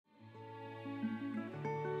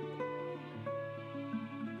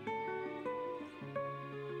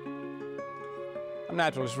I'm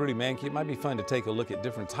Naturalist Rudy Mancke. It might be fun to take a look at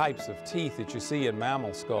different types of teeth that you see in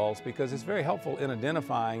mammal skulls because it's very helpful in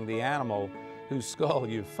identifying the animal whose skull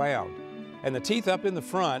you've found. And the teeth up in the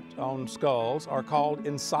front on skulls are called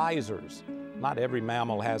incisors. Not every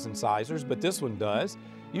mammal has incisors, but this one does.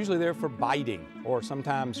 Usually they're for biting or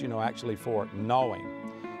sometimes, actually for gnawing.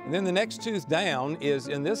 And then the next tooth down is,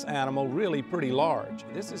 in this animal, really pretty large.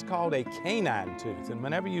 This is called a canine tooth, and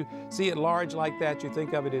whenever you see it large like that, you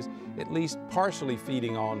think of it as at least partially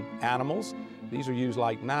feeding on animals. These are used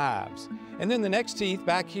like knives. And then the next teeth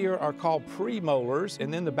back here are called premolars,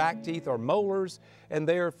 and then the back teeth are molars, and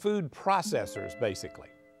they're food processors, basically.